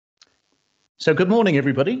So good morning,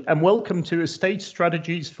 everybody, and welcome to Estate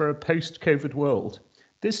Strategies for a Post-COVID World.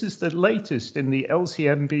 This is the latest in the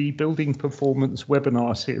LCMB Building Performance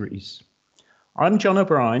webinar series. I'm John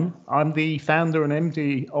O'Brien. I'm the founder and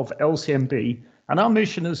MD of LCMB, and our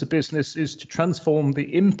mission as a business is to transform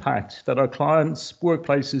the impact that our clients,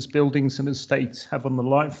 workplaces, buildings, and estates have on the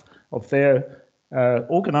life of their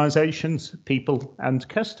organizations, people, and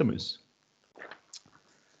customers.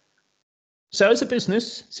 So as a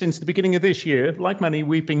business, since the beginning of this year, like many,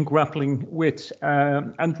 we've been grappling with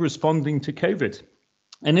and responding to COVID.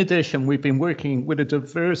 In addition, we've been working with a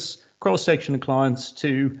diverse cross-section of clients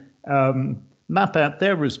to map out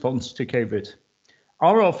their response to COVID.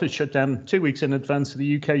 Our office shut down 2 weeks in advance of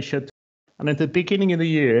the UK shutdown, and at the beginning of the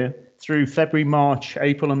year, through February, March,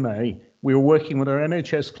 April and May, we were working with our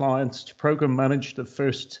NHS clients to program manage the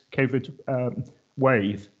first COVID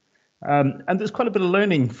wave. And there's quite a bit of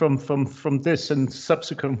learning from this and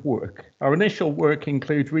subsequent work. Our initial work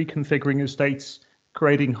includes reconfiguring estates,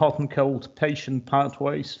 creating hot and cold patient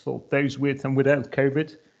pathways for those with and without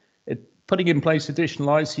COVID, putting in place additional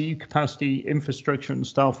ICU capacity, infrastructure and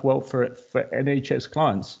staff welfare for NHS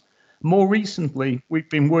clients. More recently, we've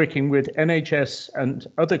been working with NHS and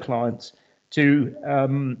other clients to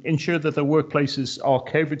ensure that their workplaces are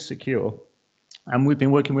COVID secure. And we've been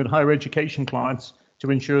working with higher education clients to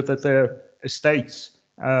ensure that their estates,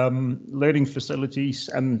 learning facilities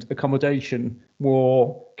and accommodation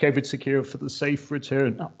were COVID secure for the safe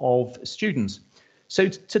return of students. So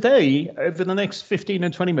today, over the next 15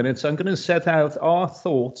 and 20 minutes, I'm going to set out our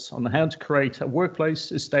thoughts on how to create a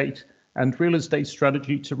workplace, estate and real estate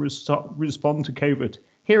strategy to respond to COVID.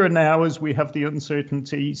 Here and now, as we have the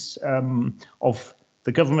uncertainties of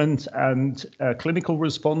the government and clinical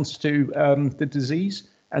response to the disease,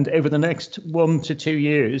 and over the next 1 to 2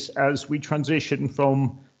 years as we transition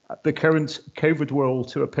from the current COVID world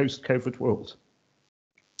to a post-COVID world.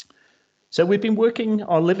 So we've been working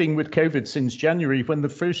or living with COVID since January, when the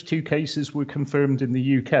first 2 cases were confirmed in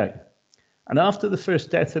the UK. And after the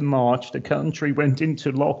first death in March, the country went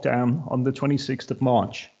into lockdown on the 26th of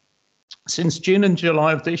March. Since June and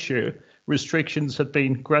July of this year, restrictions have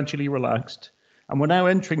been gradually relaxed. And we're now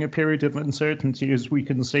entering a period of uncertainty, as we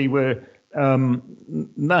can see, where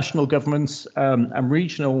national governments and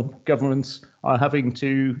regional governments are having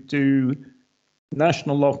to do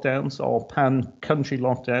national lockdowns or pan-country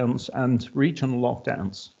lockdowns and regional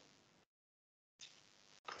lockdowns.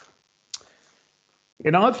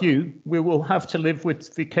 In our view, we will have to live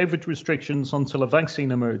with the COVID restrictions until a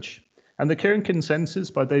vaccine emerges. And the current consensus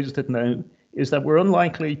by those that know is that we're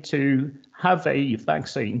unlikely to have a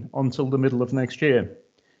vaccine until the middle of next year.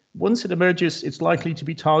 Once it emerges, it's likely to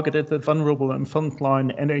be targeted at the vulnerable and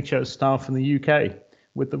frontline NHS staff in the UK,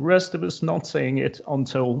 with the rest of us not seeing it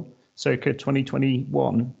until circa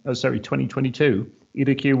 2022,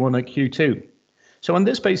 either Q1 or Q2. So on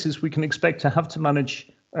this basis, we can expect to have to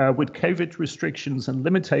manage with COVID restrictions and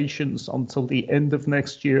limitations until the end of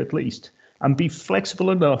next year at least, and be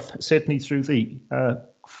flexible enough, certainly through the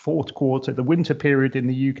fourth quarter, the winter period in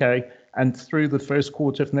the UK, and through the first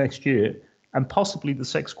quarter of next year, and possibly the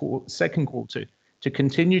second quarter, to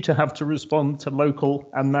continue to have to respond to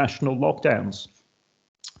local and national lockdowns.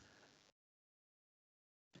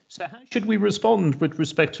 So how should we respond with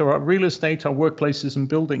respect to our real estate, our workplaces and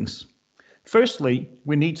buildings? Firstly,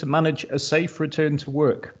 we need to manage a safe return to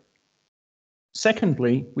work.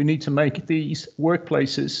 Secondly, we need to make these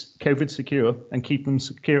workplaces COVID secure and keep them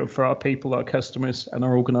secure for our people, our customers and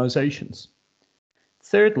our organizations.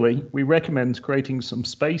 Thirdly, we recommend creating some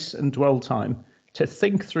space and dwell time to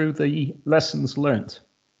think through the lessons learned.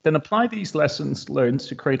 Then apply these lessons learned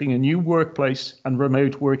to creating a new workplace and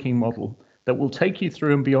remote working model that will take you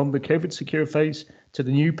through and beyond the COVID secure phase to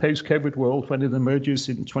the new post-COVID world when it emerges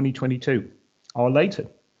in 2022 or later.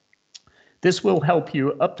 This will help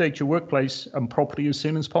you update your workplace and property as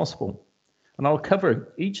soon as possible. And I'll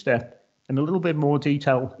cover each step in a little bit more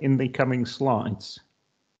detail in the coming slides.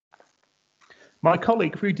 My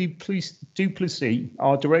colleague, Rudy Duplessis,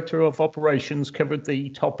 our Director of Operations, covered the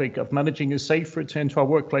topic of managing a safe return to our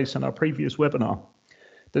workplace in our previous webinar.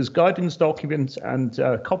 There's guidance documents and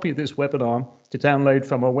a copy of this webinar to download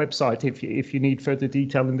from our website if you need further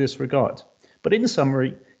detail in this regard. But in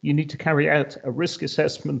summary, you need to carry out a risk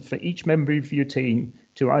assessment for each member of your team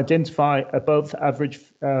to identify above average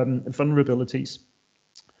vulnerabilities.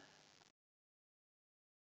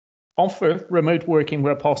 Offer remote working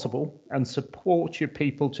where possible and support your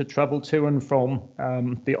people to travel to and from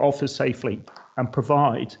the office safely, and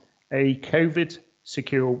provide a COVID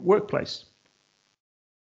secure workplace.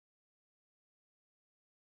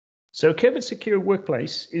 So a COVID secure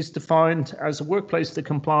workplace is defined as a workplace that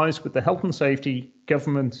complies with the health and safety,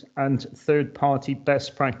 government and third-party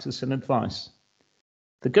best practice and advice.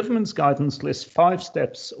 The government's guidance lists 5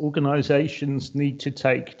 steps organisations need to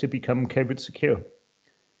take to become COVID secure.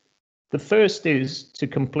 The first is to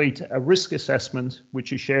complete a risk assessment,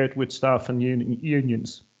 which is shared with staff and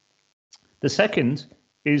unions. The second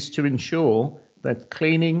is to ensure that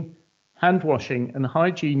cleaning, hand washing and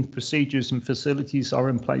hygiene procedures and facilities are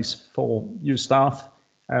in place for your staff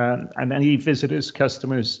and any visitors,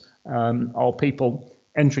 customers or people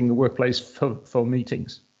entering the workplace for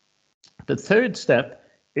meetings. The third step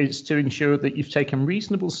is to ensure that you've taken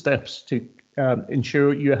reasonable steps to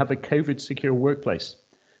ensure you have a COVID secure workplace.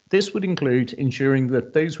 This would include ensuring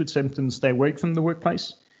that those with symptoms stay away from the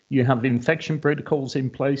workplace. You have infection protocols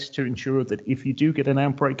in place to ensure that if you do get an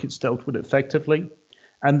outbreak, it's dealt with effectively,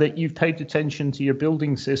 and that you've paid attention to your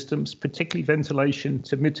building systems, particularly ventilation,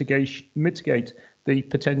 to mitigate the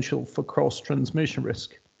potential for cross-transmission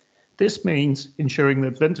risk. This means ensuring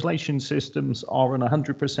that ventilation systems are on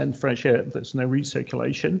 100% fresh air, there's no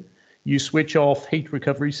recirculation. You switch off heat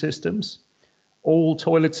recovery systems. All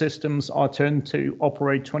toilet systems are turned to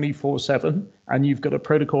operate 24/7, and you've got a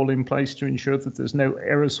protocol in place to ensure that there's no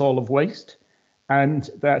aerosol of waste,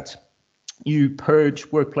 and that you purge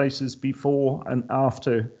workplaces before and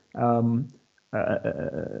after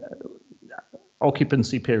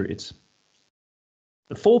occupancy periods.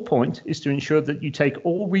 The fourth point is to ensure that you take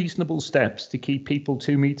all reasonable steps to keep people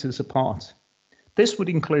 2 meters apart. This would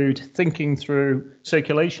include thinking through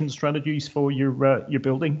circulation strategies for your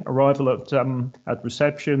building, arrival at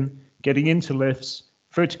reception, getting into lifts,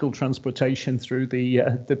 vertical transportation through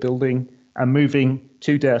the building, and moving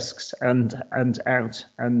to desks and out,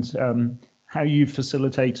 and how you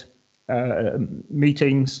facilitate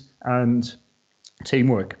meetings and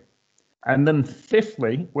teamwork. And then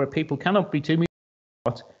fifthly, where people cannot be 2 meters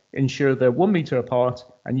apart, ensure they're 1 meter apart,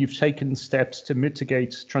 and you've taken steps to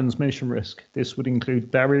mitigate transmission risk. This would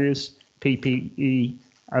include barriers, PPE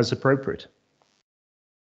as appropriate.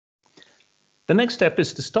 The next step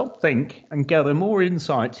is to stop, think, and gather more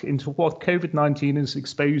insight into what COVID-19 has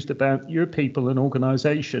exposed about your people and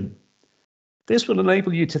organisation. This will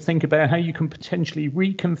enable you to think about how you can potentially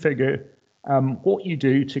reconfigure what you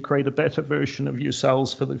do to create a better version of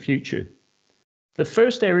yourselves for the future. The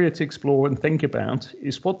first area to explore and think about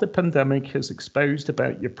is what the pandemic has exposed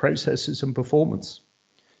about your processes and performance.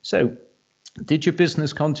 So, did your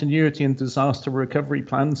business continuity and disaster recovery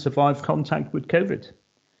plan survive contact with COVID?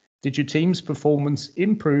 Did your team's performance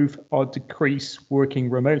improve or decrease working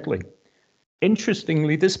remotely?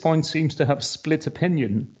 Interestingly, this point seems to have split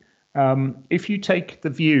opinion. If you take the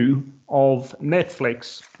view of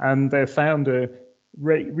Netflix and their founder,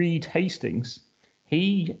 Reed Hastings,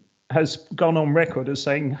 he has gone on record as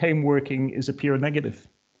saying home working is a pure negative.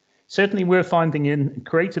 Certainly we're finding in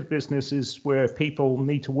creative businesses where people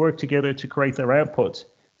need to work together to create their output,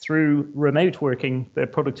 through remote working, their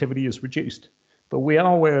productivity is reduced. But we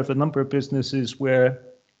are aware of a number of businesses where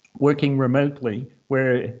working remotely,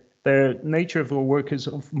 where the nature of their work is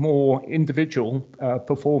of more individual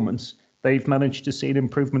performance, they've managed to see an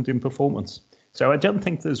improvement in performance. So I don't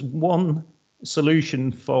think there's one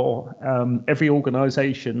solution for every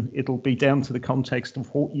organisation. It'll be down to the context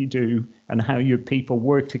of what you do and how your people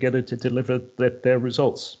work together to deliver their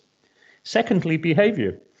results. Secondly,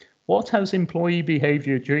 behaviour. What has employee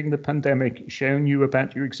behaviour during the pandemic shown you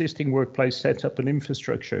about your existing workplace setup and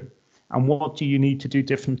infrastructure? And what do you need to do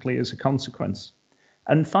differently as a consequence?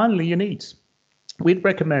 And finally, your needs. We'd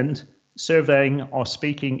recommend surveying or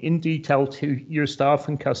speaking in detail to your staff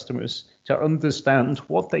and customers to understand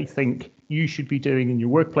what they think you should be doing in your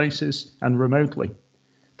workplaces and remotely.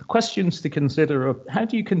 The questions to consider are: how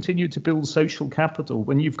do you continue to build social capital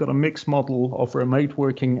when you've got a mixed model of remote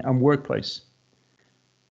working and workplace?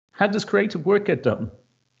 How does creative work get done?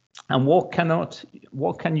 And what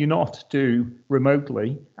can you not do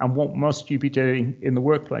remotely, and what must you be doing in the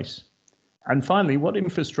workplace? And finally, what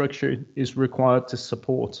infrastructure is required to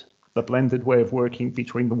support the blended way of working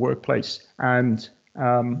between the workplace and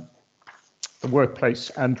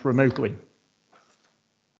remotely?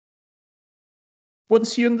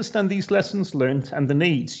 Once you understand these lessons learned and the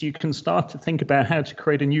needs, you can start to think about how to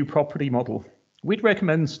create a new property model. We'd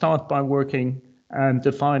recommend start by working and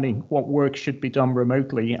defining what work should be done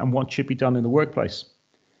remotely and what should be done in the workplace.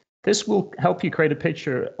 This will help you create a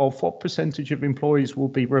picture of what percentage of employees will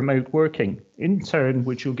be remote working, in turn,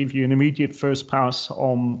 which will give you an immediate first pass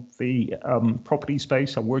on the property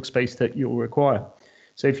space or workspace that you'll require.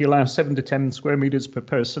 So if you allow 7 to 10 square meters per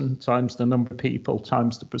person times the number of people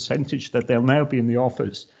times the percentage that they'll now be in the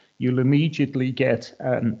office, you'll immediately get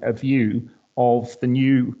a view of the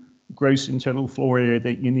new gross internal floor area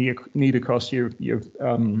that you need across your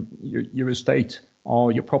estate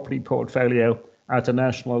or your property portfolio at a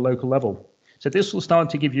national or local level. So this will start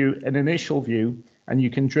to give you an initial view, and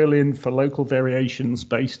you can drill in for local variations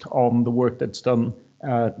based on the work that's done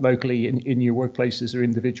locally in your workplaces or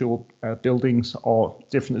individual buildings or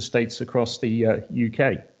different estates across the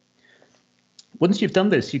UK. Once you've done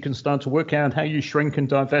this, you can start to work out how you shrink and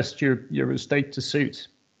divest your estate to suit.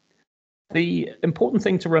 The important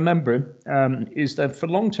thing to remember is that for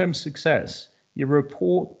long-term success, your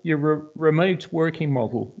remote working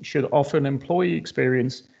model should offer an employee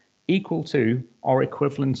experience equal to or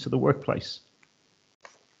equivalent to the workplace.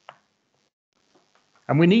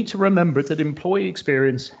 And we need to remember that employee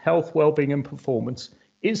experience, health, well-being and performance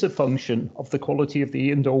is a function of the quality of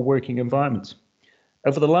the indoor working environment.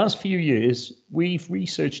 Over the last few years, we've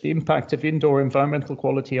researched the impact of indoor environmental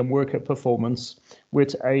quality and worker performance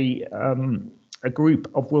with a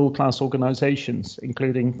group of world-class organisations,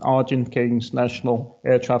 including Argent Kings, National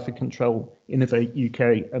Air Traffic Control, Innovate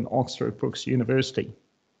UK and Oxford Brookes University.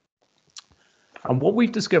 And what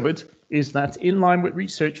we've discovered is that in line with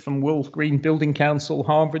research from World Green Building Council,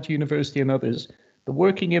 Harvard University and others, the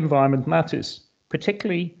working environment matters,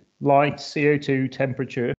 particularly light, CO2,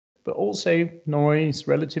 temperature, but also noise,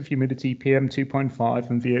 relative humidity, PM 2.5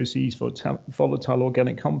 and VOCs for volatile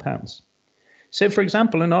organic compounds. So for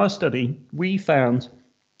example, in our study, we found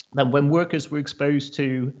that when workers were exposed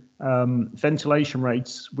to ventilation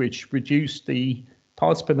rates, which reduced the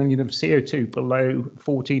parts per million of CO2 below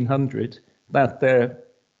 1400, that their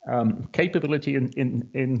capability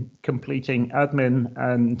in completing admin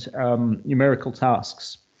and numerical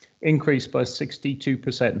tasks increased by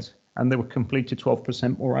 62%, and they were completed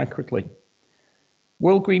 12% more accurately.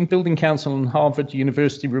 World Green Building Council and Harvard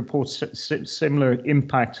University reports similar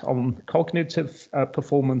impact on cognitive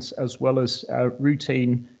performance as well as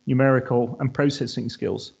routine, numerical and processing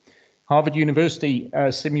skills. Harvard University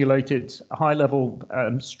simulated a high-level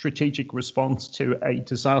strategic response to a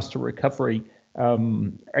disaster recovery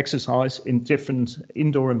exercise in different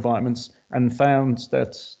indoor environments and found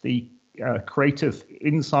that the creative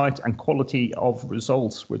insight and quality of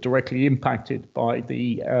results were directly impacted by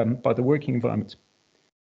the working environment.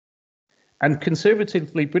 And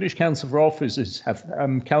conservatively, British Council for Officers have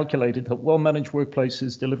calculated that well-managed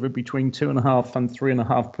workplaces deliver between 2.5% and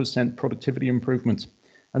 3.5% productivity improvement.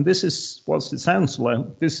 And this is, whilst it sounds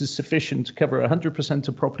low, this is sufficient to cover 100%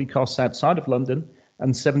 of property costs outside of London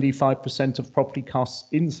and 75% of property costs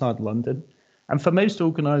inside London. And for most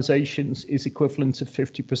organisations is equivalent to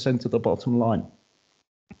 50% of the bottom line.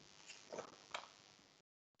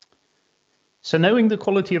 So knowing the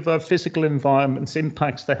quality of our physical environments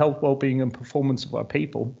impacts the health, well-being and performance of our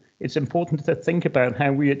people, it's important to think about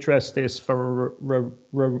how we address this for a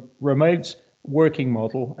remote working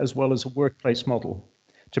model as well as a workplace model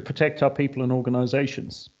to protect our people and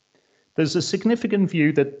organisations. There's a significant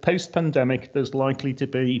view that post-pandemic there's likely to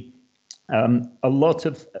be a lot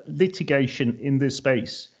of litigation in this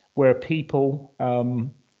space where people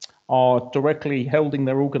are directly holding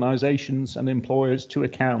their organisations and employers to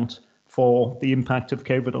account for the impact of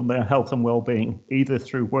COVID on their health and well-being, either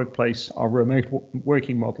through workplace or remote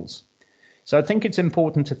working models. So I think it's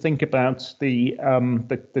important to think about the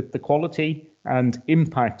quality and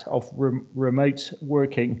impact of remote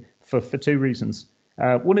working for two reasons.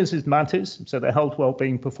 One is it matters, so the health,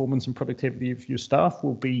 well-being, performance and productivity of your staff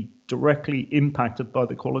will be directly impacted by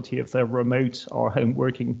the quality of their remote or home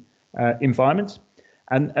working environment.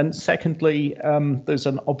 And secondly, there's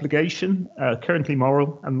an obligation, currently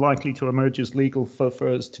moral and likely to emerge as legal for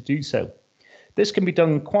us to do so. This can be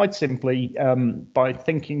done quite simply by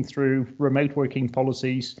thinking through remote working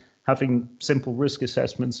policies, having simple risk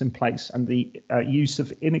assessments in place, and the use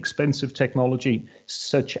of inexpensive technology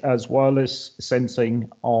such as wireless sensing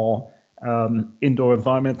or indoor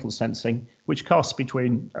environmental sensing, which costs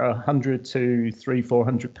between 100 to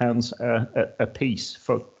 £300-400 a piece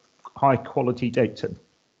for high quality data.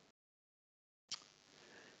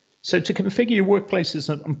 So to configure your workplaces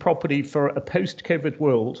and property for a post-COVID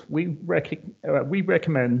world, we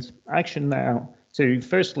recommend action now to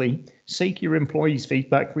firstly seek your employees'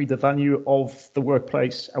 feedback, read the value of the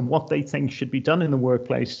workplace and what they think should be done in the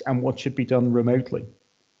workplace and what should be done remotely.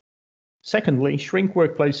 Secondly, shrink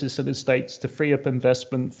workplaces and estates to free up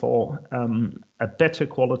investment for a better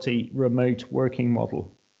quality remote working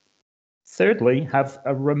model. Thirdly, have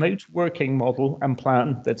a remote working model and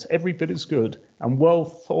plan that's every bit as good and well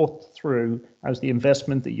thought through as the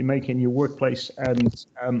investment that you make in your workplace and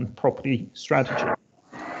property strategy.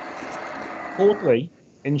 Fourthly,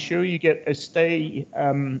 ensure you get a stay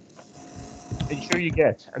ensure you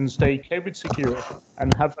get and stay COVID secure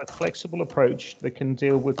and have a flexible approach that can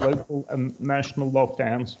deal with local and national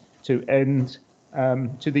lockdowns to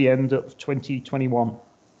the end of 2021.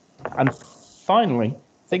 And finally,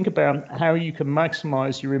 think about how you can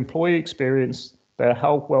maximize your employee experience, their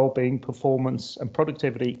health, well-being, performance, and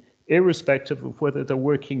productivity, irrespective of whether they're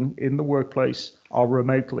working in the workplace or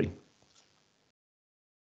remotely.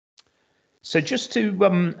 So just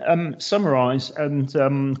to summarize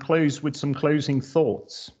and close with some closing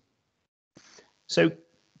thoughts. So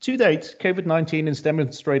to date, COVID-19 has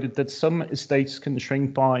demonstrated that some estates can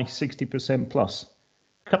shrink by 60% plus.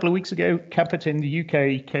 A couple of weeks ago, Capita in the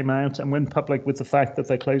UK came out and went public with the fact that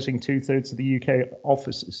they're closing 2/3 of the UK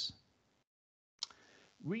offices.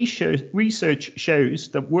 Research shows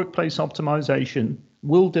that workplace optimization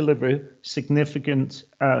will deliver significant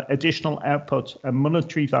additional output and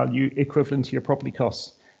monetary value equivalent to your property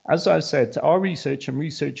costs. As I said, our research and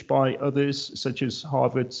research by others, such as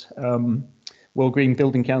Harvard, World Green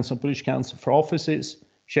Building Council, British Council for Offices,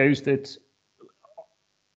 shows that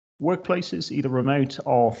workplaces, either remote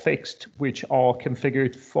or fixed, which are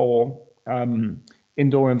configured for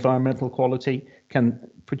indoor environmental quality, can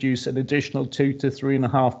produce an additional 2 to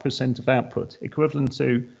 3.5% of output, equivalent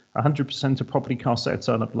to 100% of property costs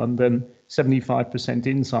outside of London, 75%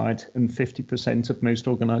 inside, and 50% of most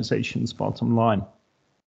organisations' bottom line.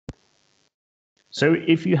 So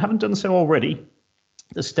if you haven't done so already,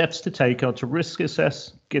 the steps to take are to risk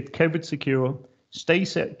assess, get COVID secure, stay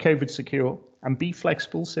COVID secure, and be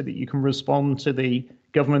flexible so that you can respond to the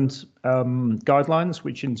government guidelines,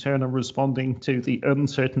 which in turn are responding to the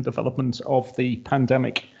uncertain development of the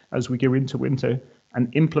pandemic as we go into winter, and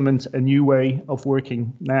implement a new way of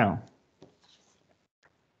working now.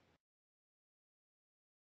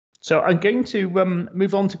 So I'm going to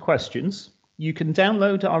move on to questions. You can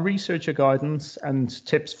download our researcher guidance and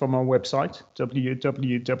tips from our website,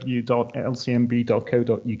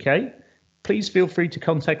 www.lcmb.co.uk. Please feel free to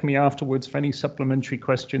contact me afterwards for any supplementary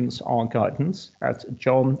questions or guidance at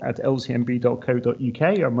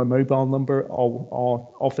john@lcmb.co.uk, or my mobile number or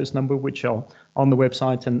office number, which are on the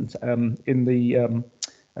website and in the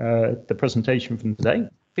presentation from today.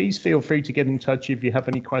 Please feel free to get in touch if you have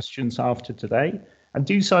any questions after today. And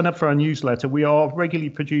do sign up for our newsletter. We are regularly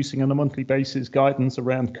producing on a monthly basis guidance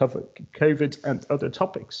around COVID and other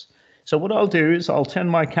topics. So what I'll do is I'll turn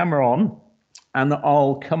my camera on and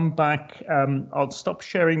I'll come back. I'll stop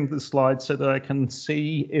sharing the slides so that I can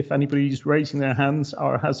see if anybody's raising their hands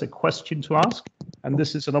or has a question to ask. And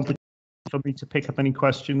this is an opportunity for me to pick up any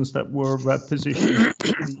questions that were positioned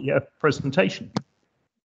in the presentation.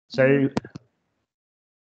 So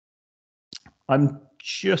I'm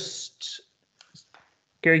just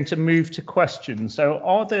going to move to questions. So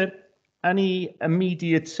are there any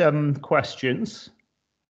immediate questions?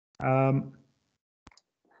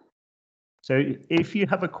 So if you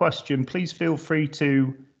have a question, please feel free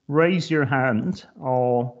to raise your hand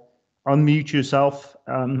or unmute yourself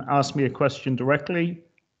and ask me a question directly.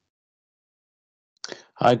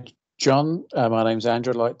 Hi, John. My name's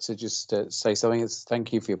Andrew. I'd like to just say something.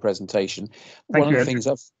 Thank you for your presentation. One of the things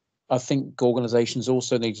I think organisations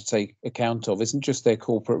also need to take account of isn't just their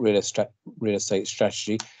corporate real estate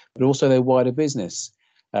strategy, but also their wider business.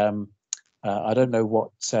 I don't know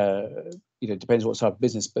what, depends what type of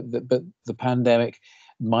business, but the pandemic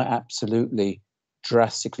might absolutely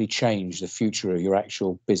drastically change the future of your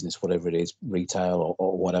actual business, whatever it is, retail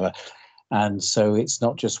or whatever. And so it's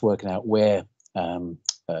not just working out where,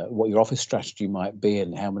 what your office strategy might be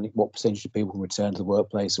and what percentage of people can return to the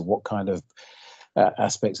workplace and what kind of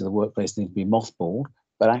aspects of the workplace need to be mothballed,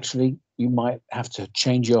 but actually you might have to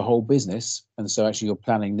change your whole business. And so actually your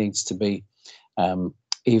planning needs to be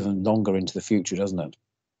even longer into the future, doesn't it?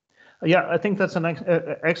 Yeah, I think that's an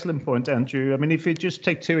excellent point, Andrew. I mean, if you just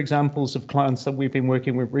take two examples of clients that we've been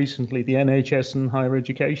working with recently, the NHS and higher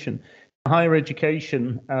education. Higher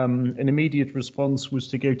education, an immediate response was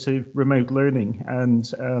to go to remote learning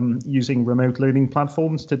and using remote learning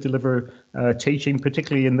platforms to deliver teaching,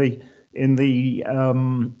 particularly in the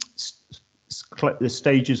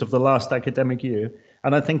stages of the last academic year.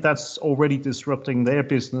 And I think that's already disrupting their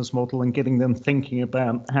business model and getting them thinking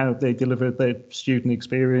about how they deliver their student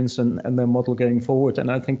experience and their model going forward. And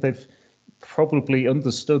I think they've probably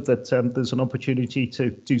understood that there's an opportunity to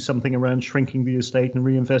do something around shrinking the estate and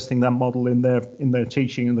reinvesting that model in their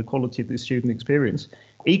teaching and the quality of the student experience.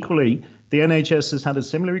 Equally, the NHS has had a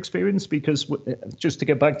similar experience because, just to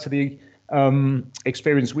get back to the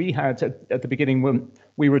experience we had at the beginning when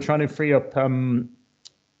we were trying to free up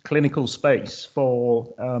clinical space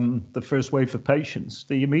for the first wave of patients.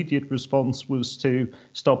 The immediate response was to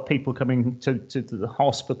stop people coming to the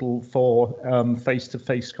hospital for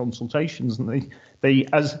face-to-face consultations, and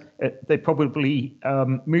they probably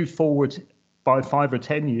moved forward by 5 or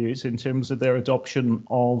 10 years in terms of their adoption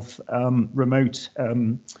of remote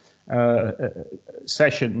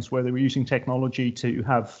sessions where they were using technology to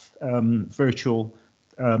have virtual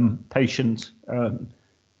patient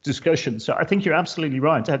discussion. So I think you're absolutely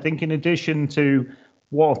right. I think in addition to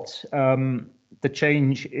what the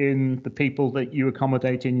change in the people that you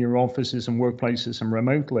accommodate in your offices and workplaces and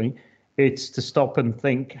remotely, it's to stop and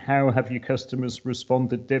think, how have your customers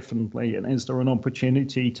responded differently? And is there an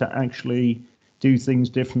opportunity to actually do things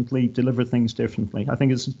differently, deliver things differently? I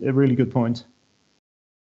think it's a really good point.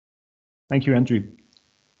 Thank you, Andrew.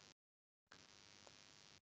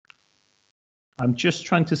 I'm just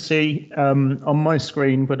trying to see on my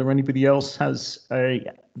screen whether anybody else has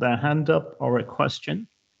their hand up or a question.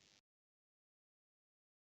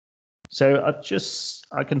 So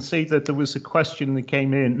I can see that there was a question that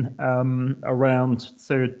came in around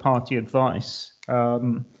third-party advice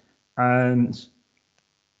and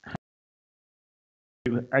how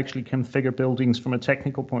to actually configure buildings from a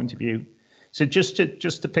technical point of view. So just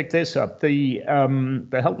to pick this up, the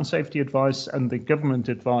health and safety advice and the government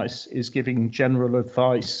advice is giving general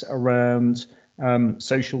advice around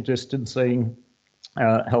social distancing,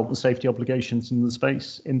 health and safety obligations in the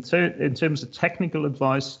space. In terms of technical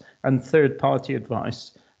advice and third-party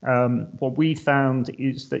advice, what we found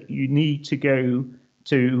is that you need to go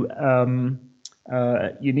to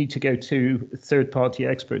third-party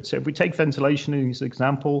experts. So if we take ventilation as an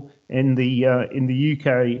example, in the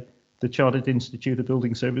UK, the Chartered Institute of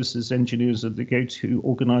Building Services engineers are the go-to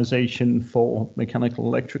organisation for mechanical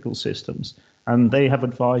electrical systems, and they have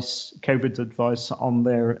advice, COVID advice, on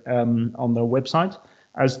their website,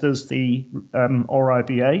 as does the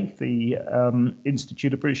RIBA, the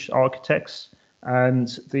Institute of British Architects,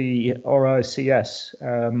 and the RICS.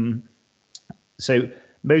 So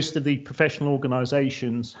most of the professional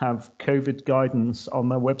organisations have COVID guidance on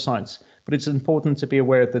their websites. But it's important to be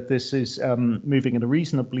aware that this is moving at a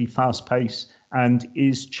reasonably fast pace and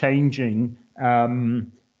is changing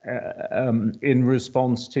in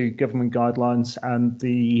response to government guidelines and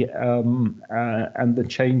the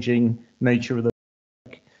changing nature of the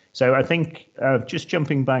work. So I think just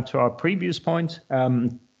jumping back to our previous point,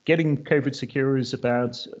 getting COVID secure is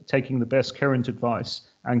about taking the best current advice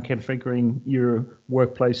and configuring your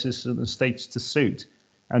workplaces and estates to suit.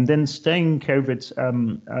 And then staying COVID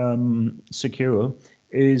secure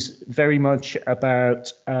is very much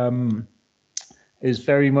about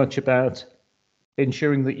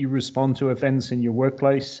ensuring that you respond to events in your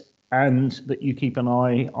workplace and that you keep an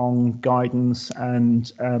eye on guidance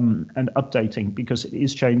and updating, because it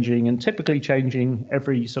is changing and typically changing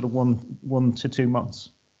every sort of one to 2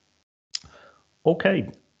 months. Okay,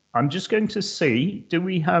 I'm just going to see, do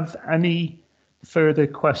we have any further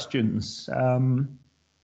questions?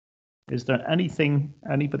 Is there anything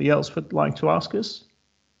anybody else would like to ask us?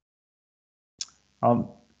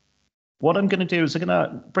 What I'm going to do is I'm going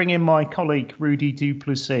to bring in my colleague, Rudy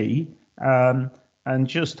Duplessis, and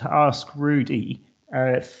just ask Rudy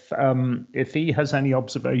if he has any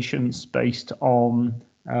observations based on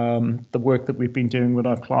the work that we've been doing with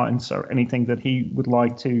our clients, or anything that he would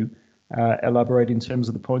like to elaborate in terms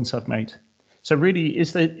of the points I've made. So Rudy,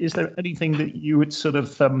 is there anything that you would sort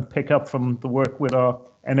of pick up from the work with our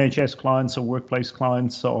NHS clients or workplace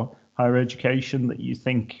clients or higher education that you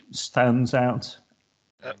think stands out?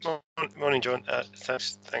 Morning, John.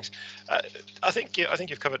 Thanks. I think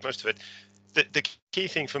you've covered most of it. The key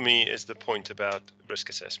thing for me is the point about risk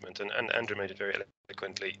assessment, and Andrew made it very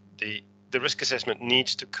eloquently. The risk assessment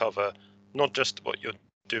needs to cover not just what you're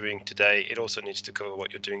doing today, it also needs to cover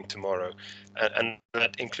what you're doing tomorrow, and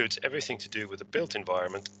that includes everything to do with the built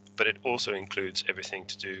environment, but it also includes everything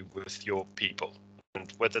to do with your people,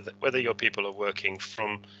 and whether your people are working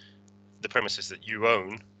from the premises that you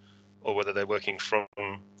own, or whether they're working from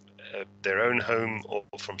their own home or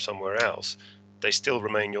from somewhere else, they still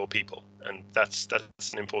remain your people, and that's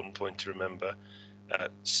an important point to remember,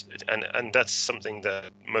 and that's something that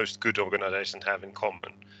most good organizations have in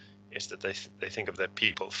common, is that they think of their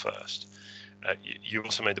people first. You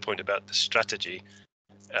also made the point about the strategy.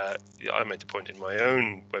 I made the point in my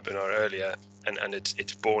own webinar earlier, and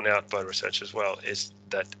it's borne out by research as well, is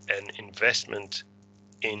that an investment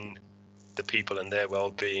in the people and their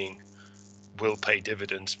well-being will pay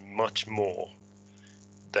dividends much more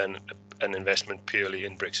than an investment purely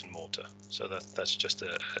in bricks and mortar. So that's just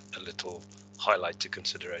a little highlight to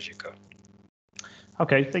consider as you go.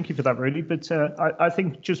 Okay, thank you for that, really. But I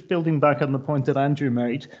think just building back on the point that Andrew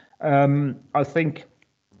made, I think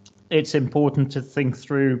it's important to think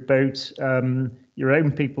through about your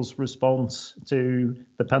own people's response to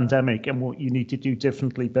the pandemic and what you need to do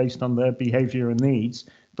differently based on their behaviour and needs,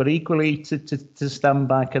 but equally to stand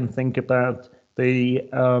back and think about the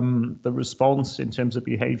response in terms of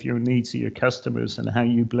behaviour and needs of your customers and how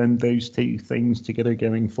you blend those two things together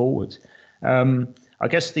going forward. I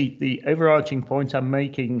guess the overarching point I'm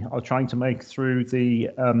making or trying to make through the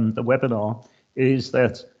webinar is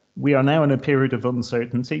that we are now in a period of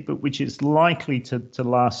uncertainty, but which is likely to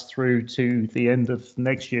last through to the end of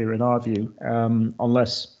next year, in our view,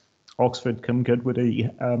 unless Oxford come good with a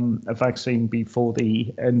vaccine before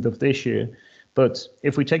the end of this year. But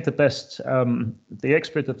if we take the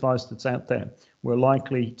expert advice that's out there, we're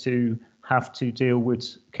likely to have to deal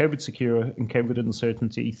with COVID secure and COVID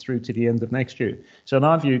uncertainty through to the end of next year. So in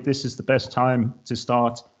our view, this is the best time to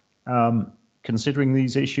start considering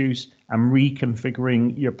these issues and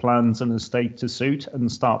reconfiguring your plans and estate to suit and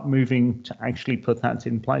start moving to actually put that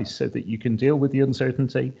in place so that you can deal with the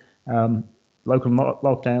uncertainty. Local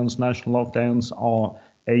lockdowns, national lockdowns are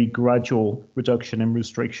a gradual reduction in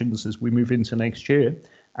restrictions as we move into next year,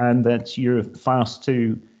 and that you're fast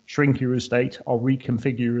to shrink your estate or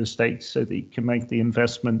reconfigure your estate so that you can make the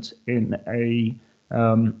investment in a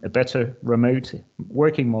better remote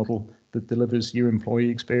working model that delivers your employee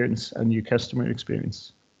experience and your customer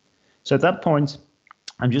experience. So at that point,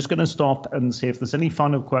 I'm just going to stop and see if there's any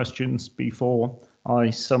final questions before I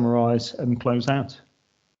summarize and close out.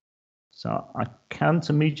 So I can't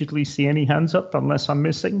immediately see any hands up unless I'm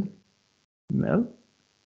missing. No.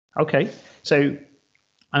 Okay. So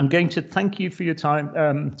I'm going to thank you for your time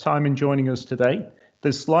in joining us today.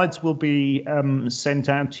 The slides will be sent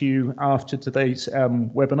out to you after today's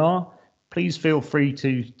webinar. Please feel free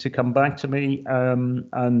to come back to me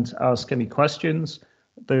and ask any questions.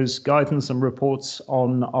 There's guidance and reports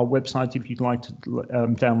on our website if you'd like to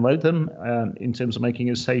download them in terms of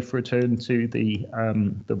making a safe return to the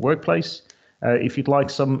workplace. If you'd like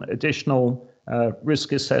some additional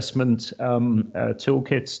risk assessment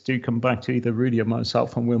toolkits, do come back to either Rudy or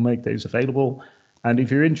myself and we'll make those available. And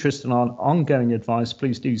if you're interested in ongoing advice,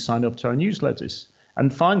 please do sign up to our newsletters.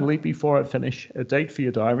 And finally, before I finish, a date for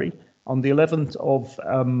your diary. On the 11th of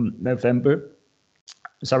November,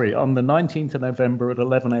 on the 19th of November at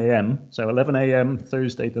 11 a.m. So 11 a.m.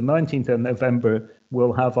 Thursday, the 19th of November,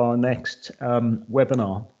 we'll have our next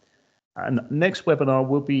webinar. And next webinar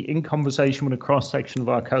will be in conversation with a cross-section of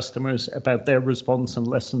our customers about their response and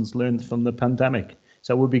lessons learned from the pandemic.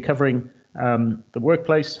 So we'll be covering the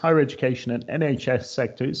workplace, higher education and NHS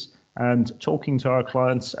sectors, and talking to our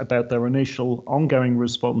clients about their initial ongoing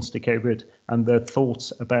response to COVID and their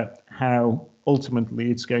thoughts about how ultimately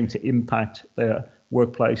it's going to impact their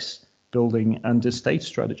workplace building and estate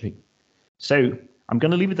strategy. So I'm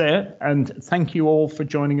going to leave it there and thank you all for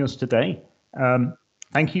joining us today.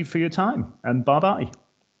 Thank you for your time and bye-bye.